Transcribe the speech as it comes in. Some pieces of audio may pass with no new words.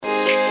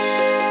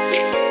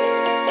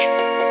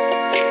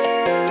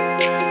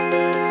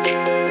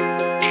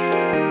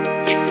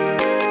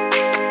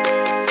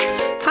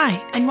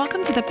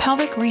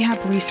Pelvic Rehab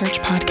Research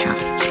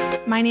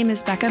Podcast. My name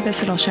is Becca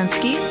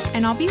Bisadolshensky,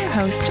 and I'll be your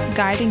host,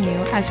 guiding you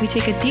as we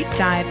take a deep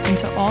dive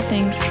into all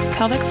things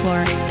pelvic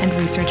floor and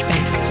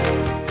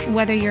research-based.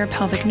 Whether you're a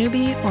pelvic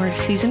newbie or a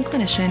seasoned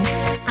clinician,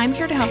 I'm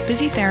here to help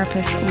busy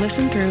therapists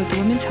listen through the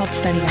Women's Health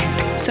Study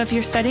Guide. So if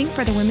you're studying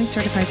for the Women's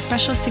Certified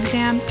Specialist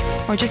exam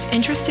or just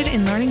interested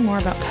in learning more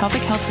about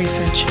pelvic health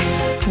research,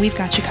 we've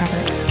got you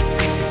covered.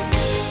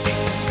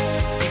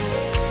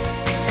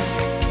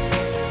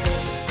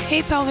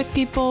 Hey pelvic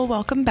people,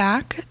 welcome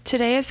back.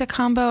 Today is a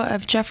combo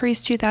of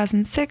Jeffries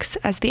 2006,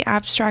 as the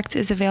abstract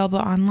is available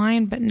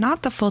online but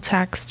not the full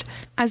text,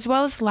 as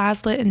well as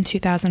Laslett in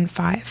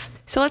 2005.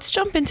 So let's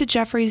jump into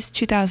Jeffries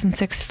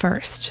 2006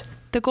 first.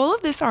 The goal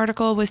of this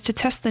article was to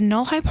test the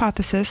null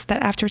hypothesis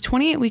that after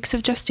 28 weeks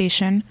of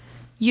gestation,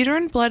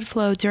 uterine blood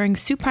flow during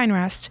supine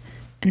rest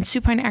and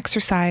supine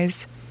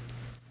exercise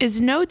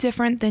is no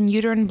different than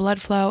uterine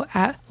blood flow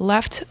at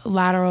left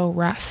lateral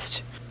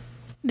rest.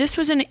 This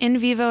was an in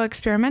vivo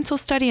experimental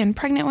study in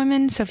pregnant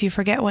women, so if you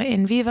forget what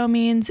in vivo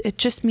means, it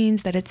just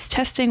means that it's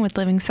testing with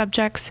living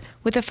subjects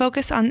with a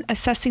focus on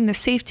assessing the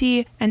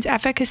safety and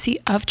efficacy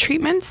of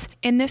treatments.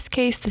 In this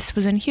case, this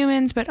was in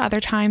humans, but other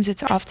times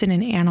it's often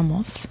in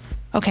animals.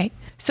 Okay,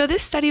 so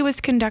this study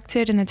was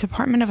conducted in the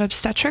Department of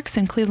Obstetrics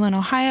in Cleveland,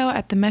 Ohio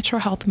at the Metro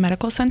Health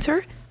Medical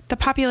Center. The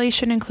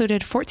population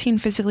included 14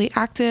 physically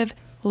active,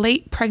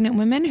 late pregnant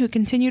women who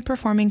continued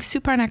performing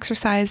supine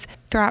exercise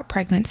throughout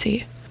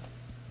pregnancy.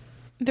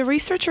 The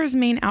researchers'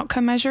 main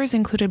outcome measures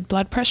included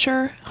blood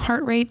pressure,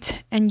 heart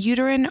rate, and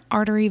uterine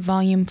artery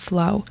volume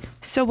flow.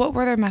 So what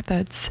were their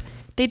methods?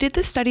 They did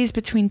the studies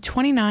between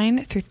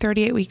 29 through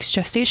 38 weeks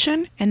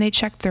gestation, and they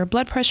checked their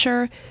blood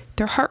pressure,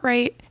 their heart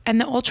rate,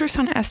 and the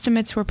ultrasound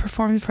estimates were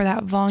performed for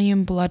that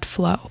volume blood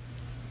flow.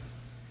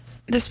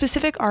 The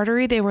specific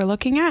artery they were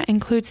looking at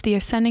includes the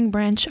ascending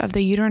branch of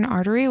the uterine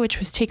artery, which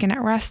was taken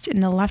at rest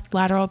in the left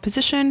lateral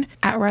position,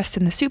 at rest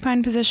in the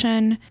supine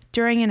position,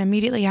 during and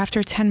immediately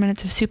after 10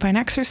 minutes of supine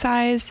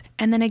exercise,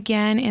 and then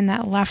again in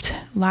that left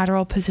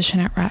lateral position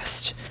at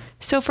rest.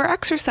 So for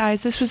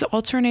exercise, this was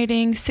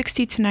alternating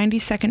 60 to 90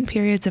 second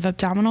periods of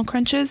abdominal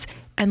crunches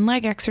and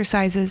leg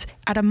exercises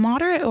at a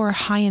moderate or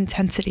high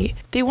intensity.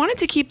 They wanted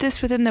to keep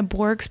this within the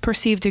Borg's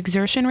perceived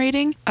exertion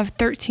rating of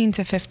 13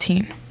 to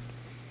 15.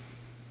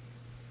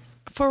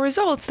 For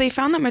results, they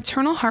found that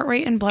maternal heart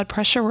rate and blood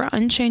pressure were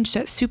unchanged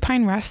at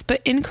supine rest,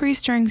 but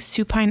increased during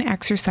supine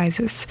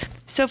exercises.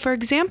 So for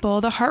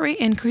example, the heart rate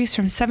increased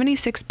from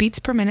 76 beats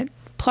per minute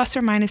plus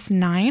or minus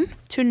 9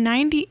 to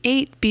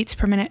 98 beats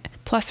per minute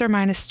plus or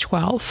minus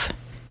 12.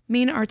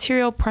 Mean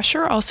arterial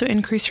pressure also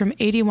increased from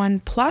 81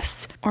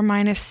 plus or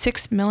minus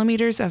 6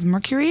 millimeters of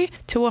mercury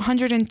to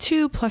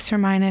 102 plus or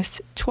minus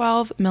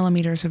 12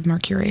 millimeters of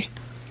mercury.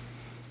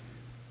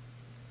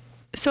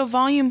 So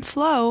volume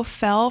flow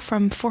fell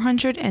from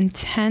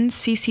 410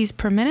 cc's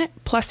per minute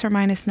plus or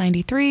minus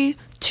 93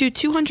 to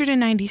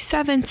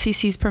 297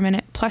 cc's per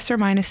minute plus or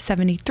minus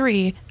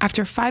 73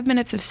 after 5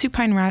 minutes of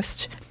supine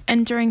rest,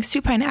 and during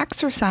supine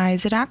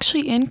exercise it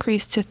actually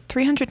increased to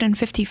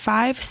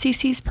 355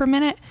 cc's per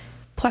minute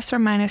plus or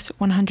minus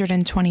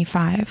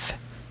 125.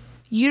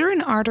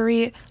 Uterine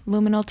artery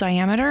luminal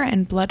diameter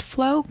and blood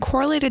flow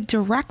correlated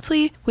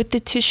directly with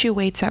the tissue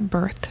weights at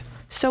birth.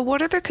 So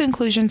what are the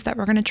conclusions that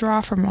we're going to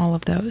draw from all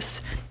of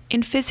those?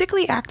 In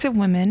physically active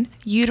women,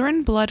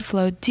 uterine blood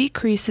flow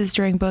decreases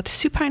during both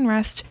supine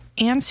rest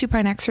and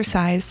supine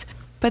exercise,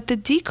 but the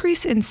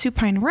decrease in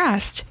supine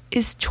rest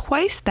is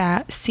twice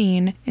that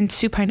seen in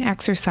supine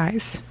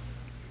exercise.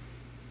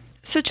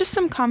 So just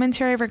some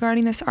commentary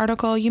regarding this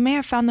article. You may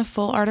have found the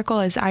full article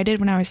as I did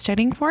when I was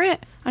studying for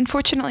it.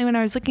 Unfortunately, when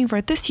I was looking for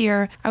it this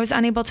year, I was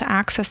unable to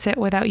access it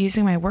without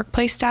using my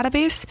workplace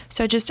database.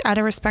 So just out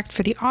of respect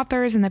for the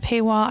authors and the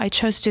paywall, I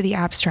chose to do the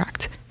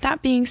abstract.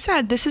 That being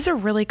said, this is a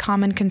really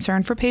common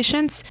concern for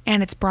patients,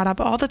 and it's brought up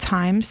all the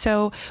time.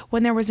 So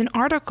when there was an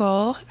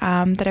article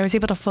that I was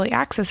able to fully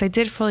access, I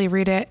did fully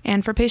read it.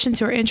 And for patients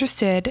who are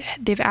interested,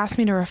 they've asked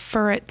me to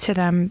refer it to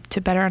them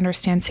to better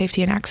understand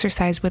safety and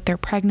exercise with their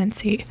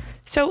pregnancy.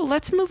 So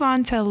let's move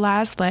on to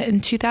Laslett in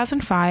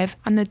 2005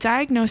 on the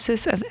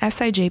diagnosis of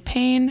SIJ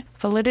pain,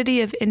 validity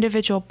of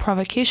individual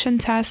provocation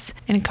tests,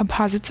 and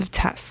composites of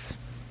tests.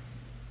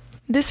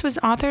 This was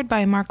authored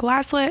by Mark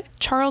Laslett,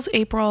 Charles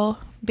April,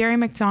 Barry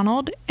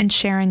McDonald, and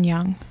Sharon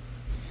Young.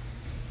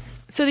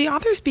 So the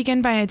authors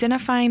begin by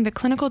identifying the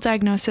clinical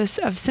diagnosis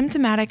of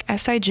symptomatic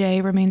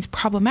SIJ remains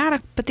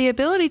problematic, but the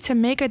ability to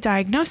make a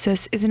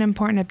diagnosis is an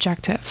important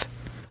objective.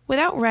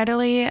 Without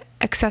readily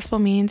accessible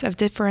means of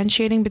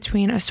differentiating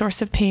between a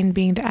source of pain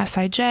being the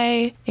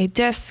SIJ, a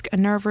disc, a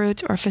nerve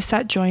root, or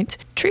facet joint,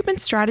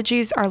 treatment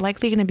strategies are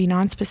likely going to be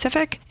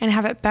nonspecific and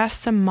have at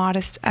best some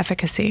modest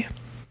efficacy.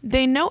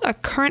 They note a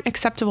current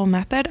acceptable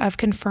method of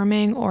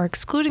confirming or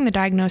excluding the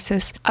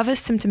diagnosis of a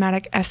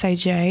symptomatic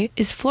SIJ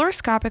is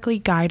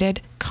fluoroscopically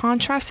guided,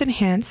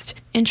 contrast-enhanced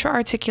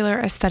intra-articular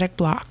aesthetic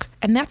block,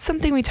 and that's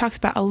something we talked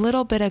about a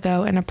little bit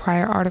ago in a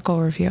prior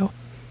article review.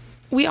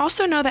 We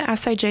also know that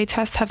SIJ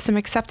tests have some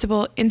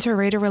acceptable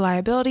inter-rater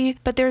reliability,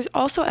 but there's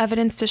also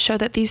evidence to show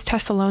that these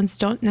tests alone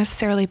don't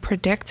necessarily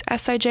predict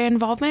SIJ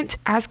involvement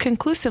as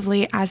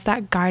conclusively as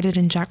that guided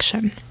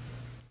injection.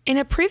 In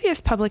a previous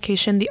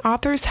publication, the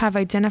authors have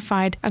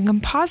identified a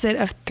composite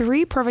of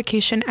 3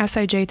 provocation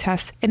SIJ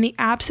tests in the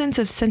absence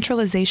of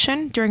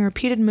centralization during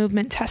repeated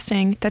movement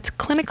testing that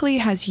clinically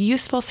has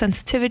useful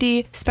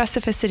sensitivity,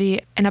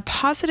 specificity, and a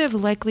positive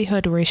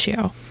likelihood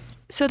ratio.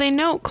 So they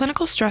note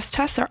clinical stress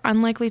tests are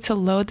unlikely to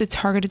load the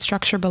targeted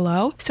structure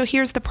below, so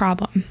here's the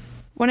problem.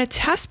 When a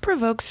test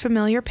provokes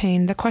familiar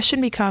pain, the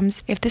question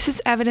becomes if this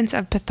is evidence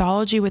of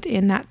pathology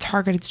within that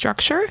targeted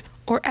structure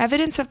or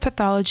evidence of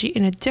pathology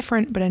in a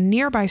different but a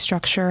nearby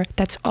structure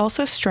that's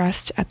also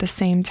stressed at the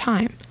same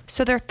time.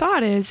 So their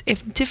thought is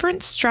if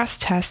different stress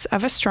tests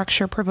of a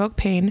structure provoke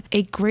pain,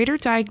 a greater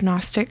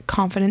diagnostic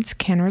confidence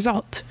can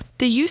result.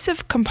 The use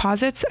of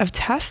composites of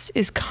tests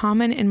is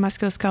common in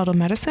musculoskeletal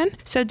medicine,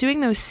 so doing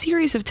those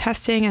series of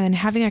testing and then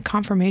having a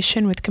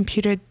confirmation with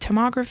computed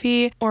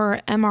tomography or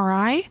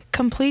MRI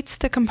completes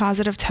the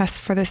composite of tests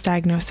for this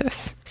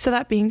diagnosis. So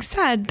that being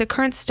said, the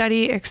current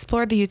study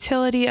explored the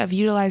utility of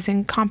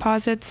utilizing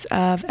composites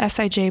of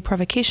SIJ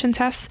provocation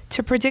tests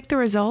to predict the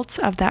results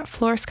of that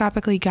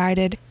fluoroscopically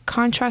guided,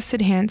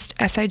 contrast-enhanced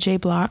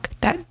SIJ block,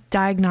 that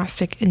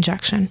diagnostic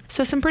injection.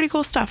 So some pretty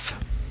cool stuff.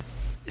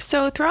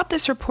 So throughout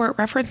this report,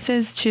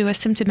 references to a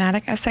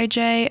symptomatic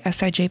SIJ,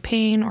 SIJ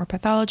pain, or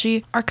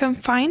pathology are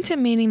confined to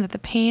meaning that the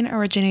pain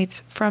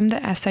originates from the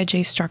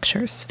SIJ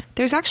structures.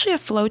 There's actually a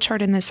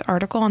flowchart in this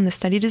article on the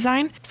study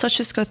design, so let's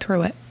just go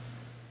through it.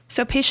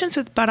 So patients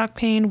with buttock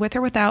pain with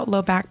or without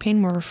low back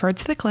pain were referred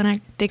to the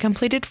clinic. They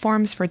completed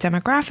forms for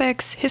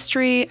demographics,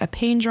 history, a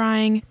pain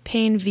drawing,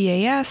 pain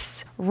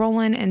VAS,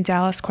 Rowland and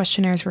Dallas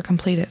questionnaires were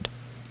completed.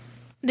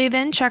 They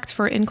then checked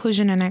for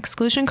inclusion and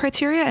exclusion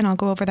criteria, and I'll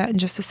go over that in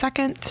just a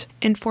second.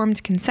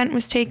 Informed consent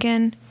was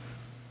taken.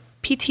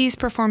 PTs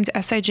performed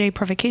SIJ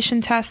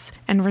provocation tests,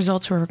 and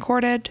results were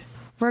recorded.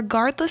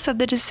 Regardless of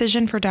the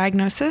decision for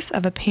diagnosis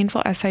of a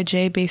painful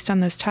SIJ based on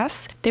those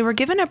tests, they were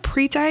given a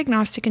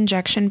pre-diagnostic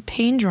injection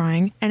pain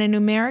drawing and a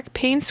numeric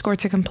pain score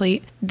to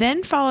complete,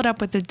 then followed up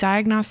with the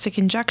diagnostic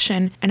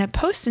injection and a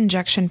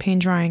post-injection pain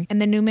drawing,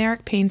 and the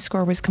numeric pain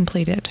score was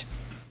completed.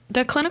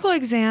 The clinical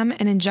exam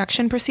and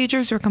injection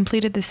procedures were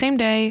completed the same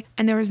day,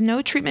 and there was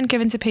no treatment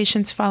given to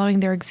patients following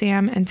their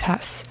exam and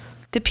tests.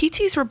 The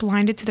PTs were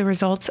blinded to the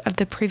results of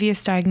the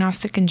previous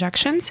diagnostic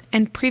injections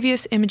and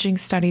previous imaging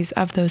studies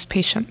of those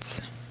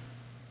patients.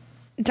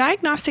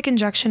 Diagnostic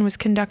injection was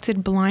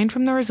conducted blind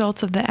from the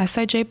results of the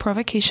SIJ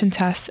provocation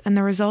tests and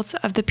the results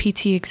of the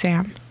PT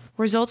exam.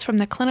 Results from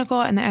the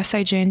clinical and the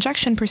SIJ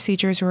injection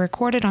procedures were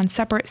recorded on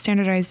separate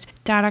standardized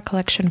data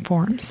collection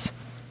forms.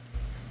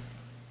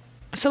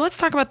 So let's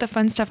talk about the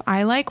fun stuff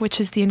I like,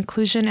 which is the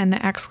inclusion and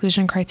the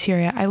exclusion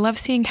criteria. I love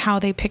seeing how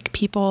they pick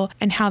people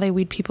and how they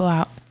weed people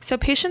out. So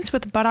patients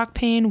with buttock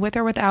pain with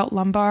or without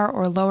lumbar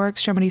or lower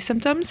extremity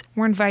symptoms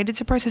were invited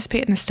to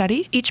participate in the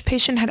study. Each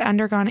patient had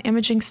undergone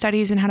imaging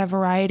studies and had a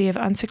variety of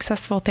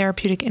unsuccessful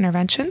therapeutic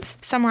interventions.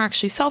 Some were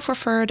actually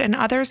self-referred, and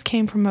others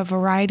came from a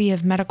variety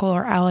of medical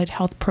or allied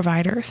health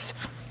providers.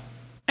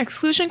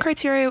 Exclusion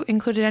criteria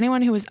included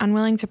anyone who was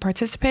unwilling to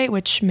participate,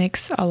 which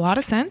makes a lot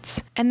of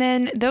sense. And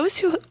then those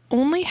who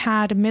only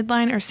had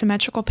midline or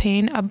symmetrical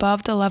pain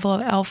above the level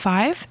of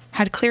L5,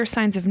 had clear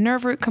signs of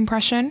nerve root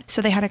compression, so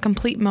they had a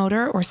complete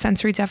motor or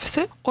sensory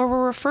deficit, or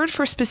were referred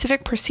for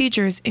specific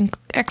procedures,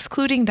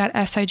 excluding that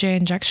SIJ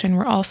injection,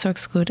 were also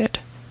excluded.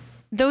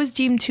 Those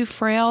deemed too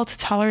frail to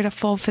tolerate a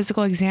full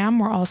physical exam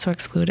were also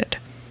excluded.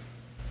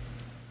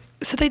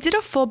 So they did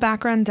a full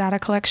background data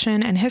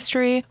collection and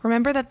history.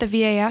 Remember that the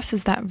VAS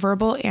is that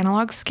verbal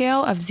analog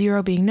scale of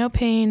 0 being no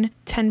pain,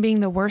 10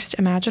 being the worst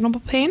imaginable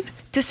pain.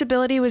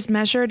 Disability was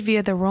measured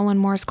via the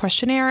Rowland-Morris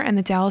questionnaire and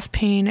the Dallas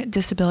Pain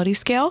Disability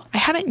Scale. I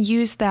hadn't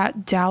used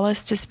that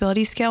Dallas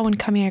Disability Scale when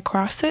coming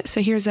across it,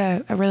 so here's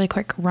a really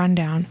quick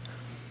rundown.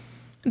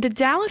 The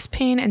Dallas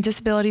Pain and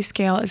Disability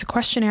Scale is a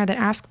questionnaire that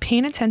asks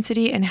pain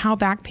intensity and how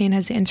back pain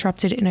has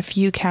interrupted in a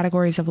few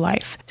categories of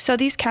life. So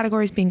these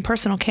categories being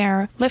personal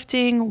care,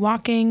 lifting,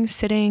 walking,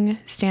 sitting,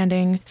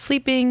 standing,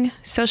 sleeping,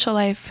 social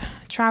life,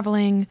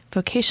 traveling,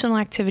 vocational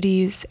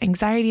activities,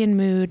 anxiety and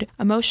mood,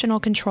 emotional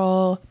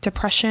control,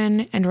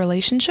 depression, and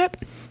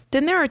relationship.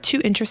 Then there are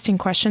 2 interesting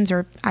questions,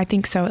 or I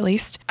think so at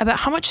least, about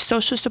how much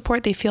social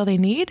support they feel they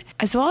need,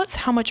 as well as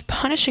how much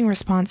punishing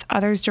response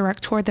others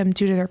direct toward them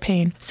due to their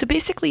pain. So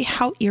basically,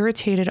 how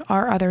irritated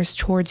are others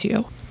towards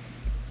you?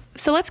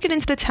 So let's get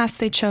into the tests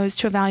they chose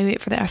to evaluate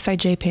for the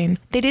SIJ pain.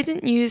 They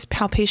didn't use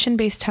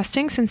palpation-based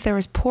testing since there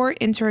was poor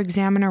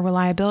inter-examiner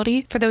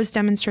reliability for those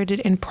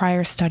demonstrated in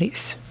prior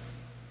studies.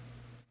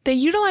 They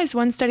utilized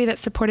one study that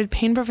supported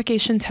pain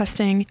provocation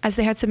testing as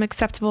they had some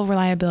acceptable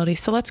reliability.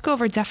 So let's go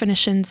over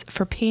definitions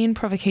for pain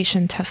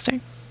provocation testing.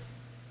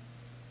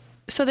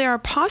 So there are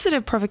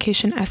positive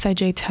provocation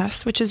SIJ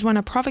tests, which is when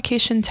a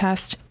provocation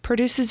test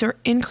produces or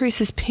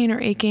increases pain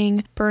or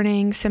aching,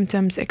 burning,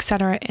 symptoms,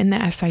 etc. in the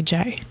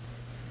SIJ.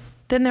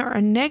 Then there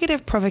are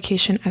negative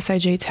provocation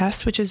SIJ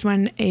tests, which is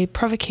when a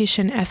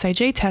provocation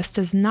SIJ test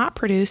does not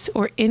produce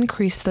or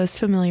increase those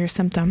familiar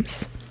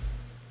symptoms.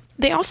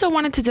 They also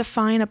wanted to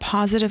define a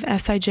positive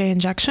SIJ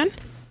injection.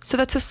 So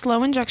that's a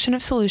slow injection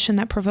of solution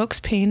that provokes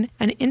pain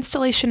and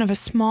installation of a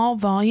small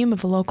volume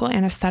of a local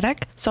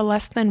anesthetic, so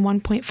less than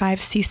 1.5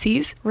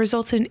 cc's,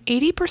 results in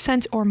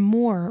 80% or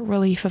more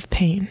relief of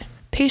pain.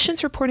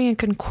 Patients reporting a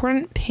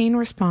concordant pain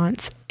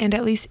response and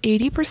at least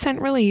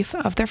 80% relief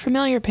of their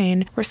familiar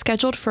pain were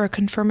scheduled for a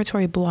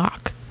confirmatory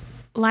block.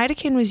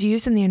 Lidocaine was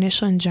used in the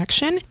initial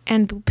injection,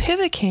 and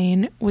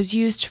bupivacaine was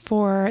used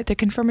for the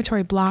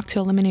confirmatory block to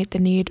eliminate the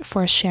need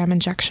for a sham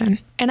injection.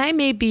 And I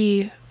may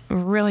be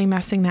really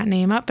messing that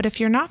name up, but if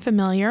you're not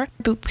familiar,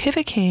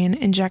 bupivacaine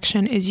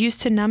injection is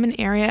used to numb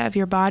an area of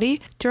your body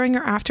during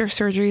or after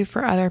surgery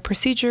for other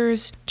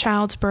procedures,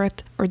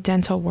 childbirth, or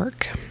dental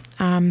work.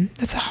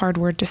 That's a hard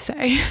word to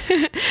say,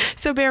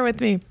 so bear with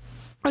me.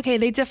 Okay,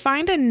 they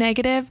defined a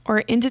negative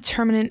or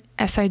indeterminate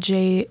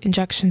SIJ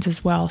injections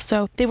as well.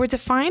 So they were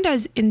defined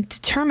as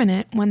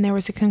indeterminate when there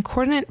was a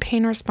concordant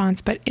pain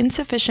response but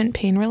insufficient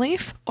pain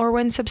relief, or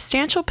when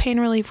substantial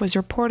pain relief was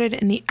reported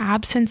in the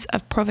absence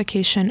of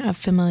provocation of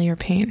familiar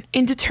pain.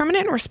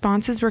 Indeterminate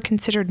responses were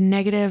considered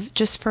negative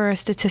just for a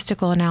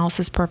statistical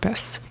analysis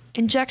purpose.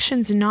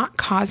 Injections not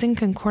causing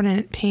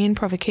concordant pain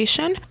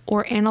provocation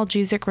or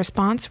analgesic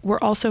response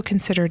were also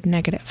considered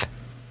negative.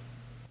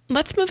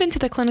 Let's move into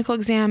the clinical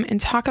exam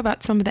and talk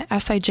about some of the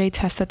SIJ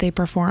tests that they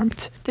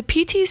performed. The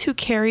PTs who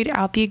carried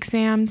out the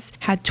exams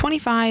had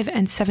 25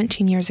 and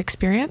 17 years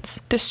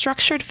experience. The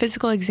structured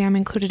physical exam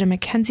included a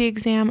McKenzie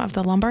exam of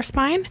the lumbar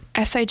spine,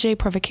 SIJ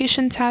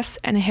provocation tests,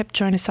 and a hip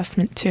joint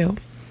assessment too.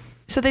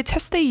 So the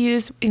tests they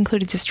used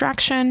included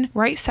distraction,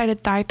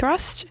 right-sided thigh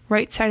thrust,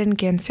 right-sided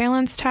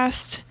Gansalens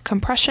test,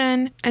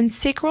 compression, and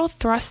sacral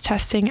thrust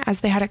testing as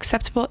they had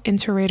acceptable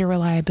inter-rater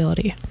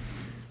reliability.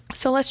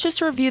 So let's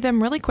just review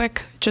them really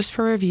quick, just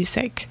for review's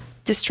sake.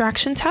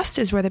 Distraction test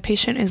is where the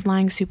patient is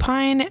lying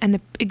supine and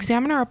the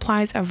examiner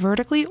applies a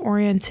vertically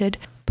oriented,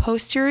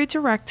 posteriorly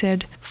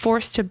directed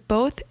force to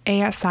both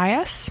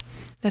ASIS,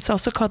 that's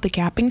also called the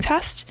gapping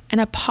test,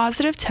 and a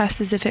positive test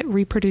is if it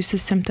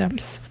reproduces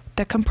symptoms.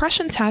 The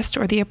compression test,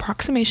 or the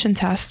approximation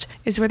test,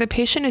 is where the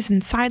patient is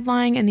inside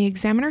lying and the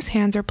examiner's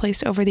hands are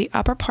placed over the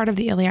upper part of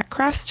the iliac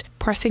crest,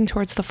 pressing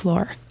towards the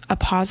floor. A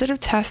positive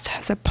test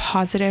has a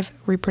positive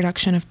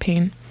reproduction of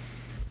pain.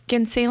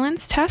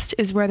 Gansalens test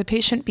is where the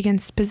patient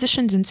begins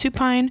positioned in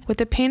supine with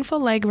the painful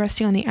leg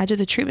resting on the edge of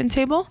the treatment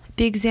table.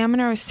 The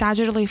examiner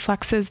sagittally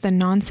flexes the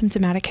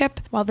non-symptomatic hip,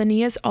 while the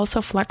knee is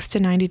also flexed to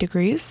 90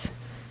 degrees.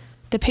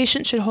 The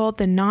patient should hold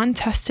the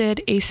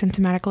non-tested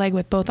asymptomatic leg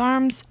with both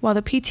arms, while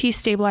the PT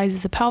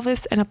stabilizes the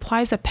pelvis and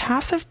applies a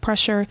passive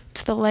pressure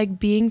to the leg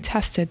being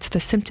tested, to the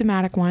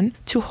symptomatic one,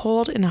 to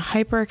hold in a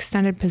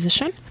hyperextended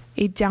position.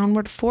 A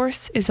downward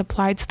force is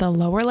applied to the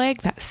lower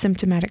leg, that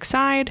symptomatic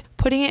side,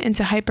 putting it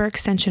into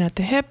hyperextension at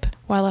the hip,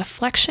 while a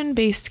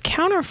flexion-based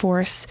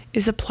counterforce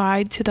is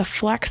applied to the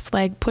flexed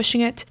leg, pushing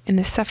it in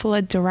the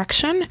cephalad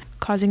direction,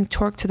 causing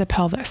torque to the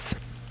pelvis.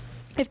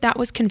 If that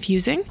was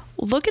confusing,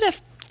 look at a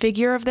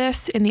figure of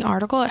this in the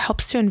article. It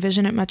helps to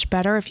envision it much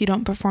better if you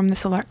don't perform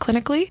this a lot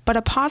clinically, but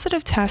a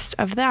positive test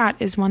of that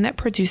is one that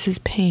produces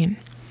pain.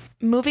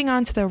 Moving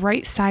on to the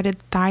right-sided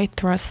thigh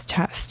thrust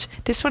test.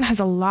 This one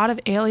has a lot of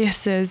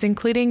aliases,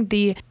 including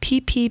the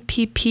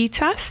PPPP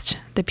test,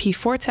 the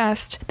P4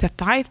 test, the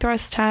thigh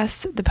thrust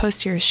test, the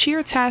posterior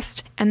shear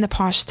test, and the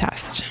POSH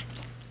test.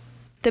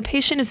 The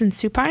patient is in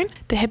supine.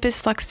 The hip is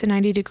flexed to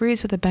 90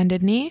 degrees with a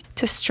bended knee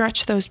to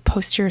stretch those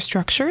posterior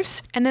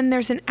structures. And then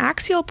there's an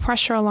axial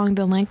pressure along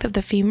the length of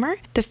the femur.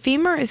 The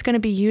femur is going to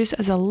be used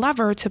as a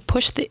lever to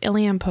push the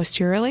ilium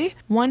posteriorly.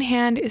 One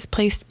hand is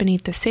placed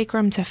beneath the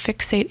sacrum to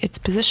fixate its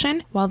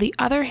position, while the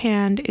other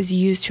hand is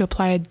used to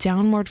apply a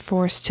downward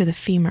force to the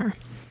femur.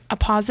 A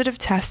positive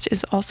test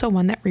is also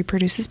one that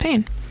reproduces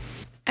pain.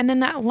 And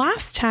then that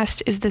last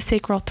test is the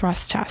sacral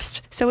thrust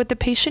test. So with the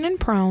patient in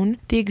prone,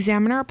 the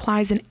examiner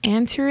applies an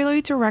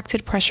anteriorly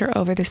directed pressure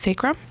over the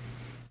sacrum.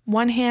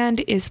 One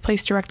hand is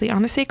placed directly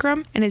on the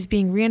sacrum and is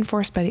being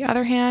reinforced by the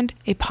other hand.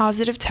 A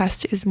positive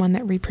test is one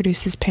that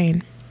reproduces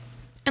pain.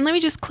 And let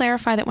me just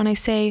clarify that when I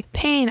say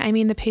pain, I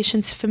mean the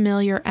patient's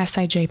familiar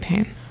SIJ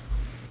pain.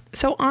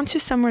 So on to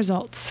some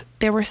results.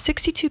 There were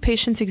 62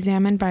 patients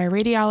examined by a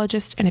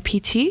radiologist and a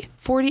PT.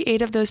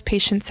 48 of those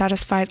patients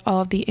satisfied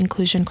all of the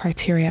inclusion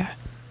criteria.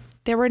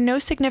 There were no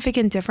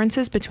significant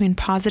differences between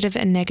positive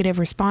and negative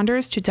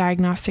responders to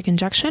diagnostic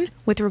injection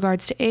with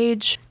regards to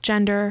age,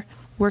 gender,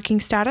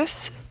 working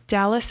status,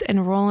 Dallas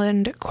and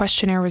Rowland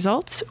questionnaire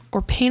results,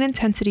 or pain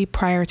intensity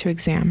prior to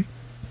exam.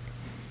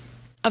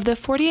 Of the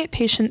 48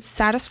 patients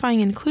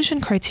satisfying inclusion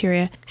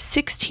criteria,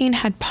 16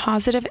 had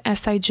positive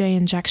SIJ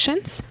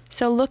injections.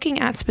 So looking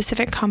at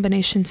specific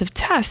combinations of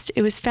tests,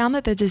 it was found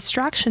that the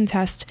distraction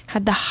test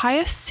had the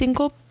highest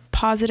single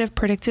positive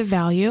predictive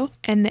value,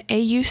 and the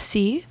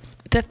AUC,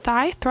 the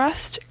thigh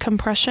thrust,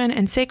 compression,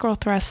 and sacral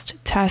thrust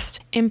test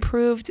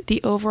improved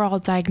the overall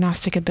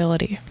diagnostic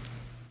ability.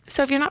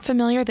 So if you're not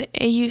familiar, the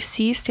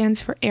AUC stands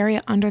for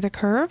area under the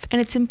curve,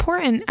 and it's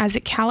important as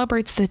it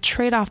calibrates the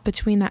trade-off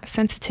between that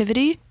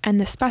sensitivity and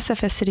the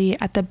specificity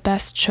at the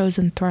best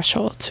chosen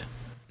threshold.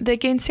 The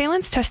gain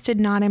salience test did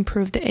not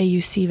improve the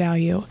AUC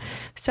value,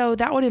 so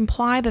that would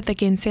imply that the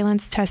gain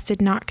salience test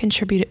did not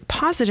contribute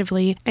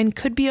positively and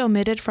could be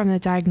omitted from the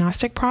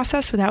diagnostic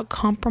process without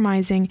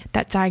compromising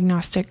that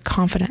diagnostic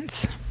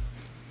confidence.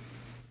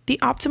 The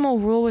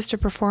optimal rule was to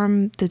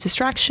perform the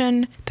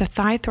distraction, the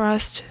thigh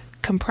thrust,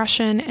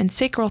 compression, and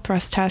sacral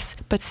thrust tests,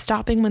 but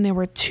stopping when there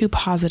were 2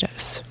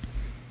 positives.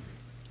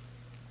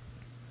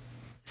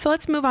 So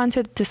let's move on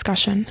to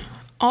discussion.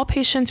 All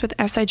patients with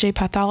SIJ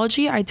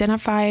pathology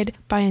identified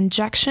by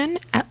injection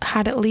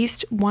had at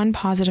least 1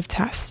 positive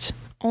test.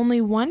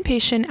 Only 1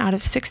 patient out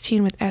of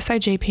 16 with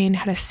SIJ pain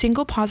had a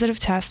single positive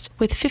test,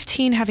 with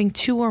 15 having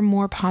 2 or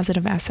more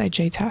positive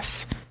SIJ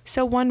tests.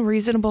 So one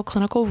reasonable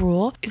clinical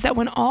rule is that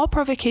when all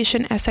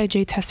provocation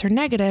SIJ tests are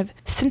negative,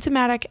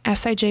 symptomatic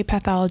SIJ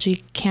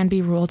pathology can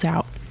be ruled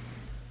out.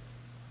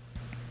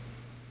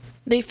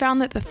 They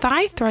found that the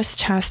thigh thrust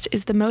test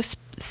is the most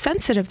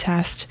sensitive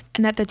test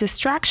and that the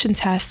distraction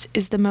test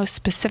is the most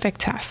specific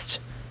test.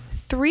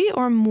 3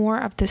 or more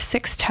of the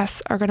 6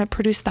 tests are going to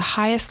produce the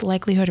highest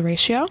likelihood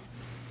ratio.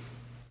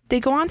 They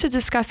go on to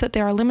discuss that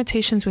there are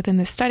limitations within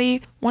the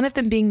study, one of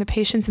them being the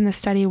patients in the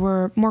study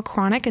were more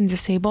chronic and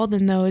disabled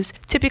than those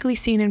typically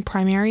seen in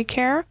primary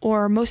care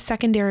or most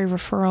secondary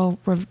referral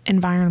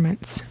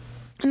environments.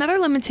 Another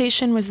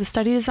limitation was the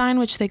study design,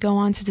 which they go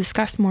on to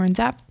discuss more in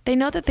depth. They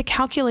know that the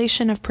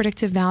calculation of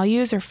predictive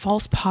values or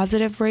false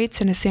positive rates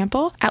in a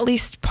sample, at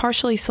least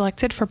partially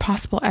selected for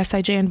possible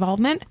SIJ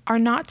involvement, are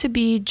not to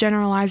be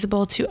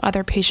generalizable to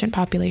other patient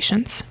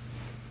populations.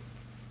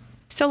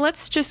 So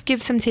let's just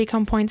give some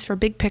take-home points for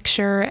big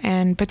picture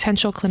and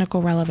potential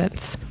clinical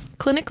relevance.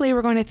 Clinically,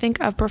 we're going to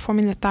think of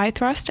performing the thigh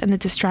thrust and the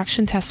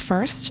distraction test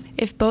first.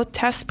 If both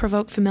tests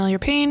provoke familiar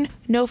pain,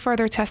 no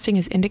further testing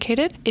is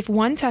indicated. If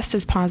one test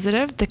is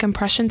positive, the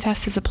compression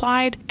test is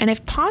applied, and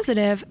if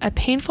positive, a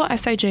painful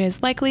SIJ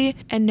is likely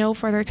and no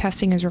further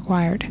testing is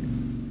required.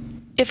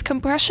 If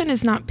compression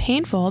is not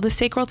painful, the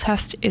sacral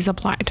test is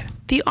applied.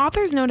 The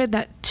authors noted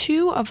that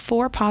 2 of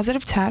 4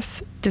 positive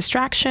tests,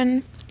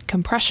 distraction,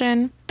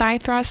 compression, thigh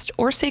thrust,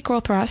 or sacral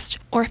thrust,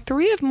 or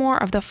 3 or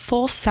more of the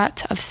full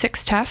set of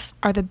 6 tests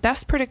are the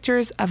best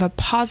predictors of a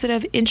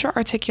positive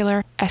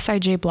intra-articular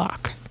SIJ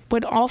block.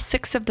 When all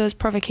 6 of those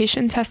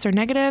provocation tests are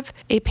negative,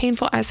 a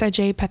painful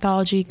SIJ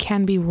pathology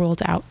can be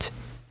ruled out.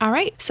 All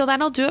right, so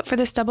that'll do it for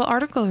this double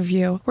article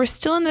review. We're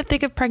still in the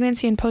thick of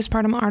pregnancy and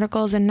postpartum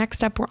articles, and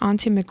next up we're on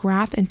to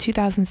McGrath in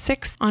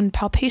 2006 on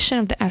palpation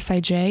of the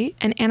SIJ,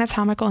 an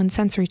anatomical and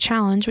sensory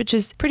challenge, which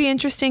is pretty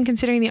interesting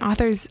considering the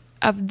authors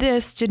of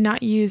this did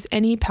not use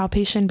any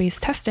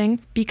palpation-based testing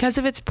because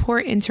of its poor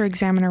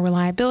inter-examiner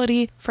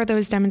reliability for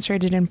those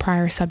demonstrated in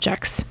prior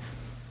subjects.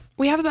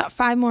 We have about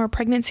 5 more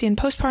pregnancy and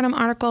postpartum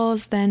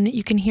articles, then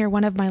you can hear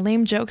one of my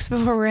lame jokes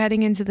before we're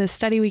heading into the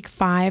study week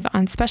 5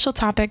 on special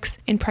topics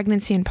in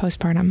pregnancy and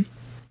postpartum.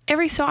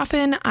 Every so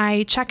often,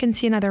 I check and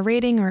see another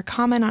rating or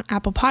comment on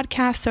Apple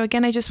Podcasts. So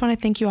again, I just want to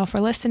thank you all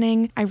for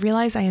listening. I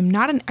realize I am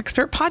not an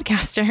expert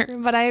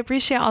podcaster, but I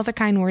appreciate all the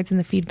kind words and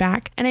the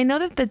feedback. And I know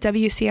that the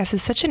WCS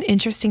is such an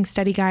interesting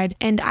study guide,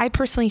 and I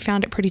personally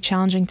found it pretty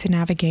challenging to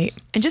navigate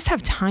and just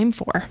have time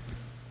for.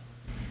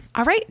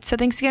 All right, so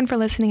thanks again for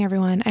listening,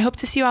 everyone. I hope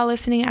to see you all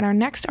listening at our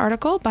next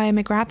article by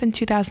McGrath in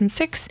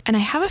 2006, and I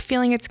have a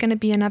feeling it's going to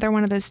be another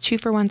one of those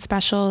 2-for-1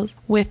 specials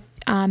with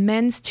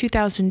Men's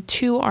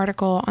 2002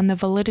 article on the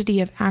validity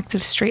of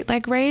active straight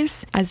leg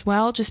raise as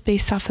well, just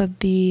based off of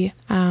the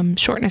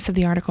shortness of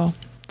the article.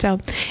 So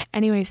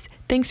anyways,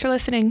 thanks for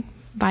listening.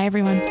 Bye,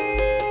 everyone.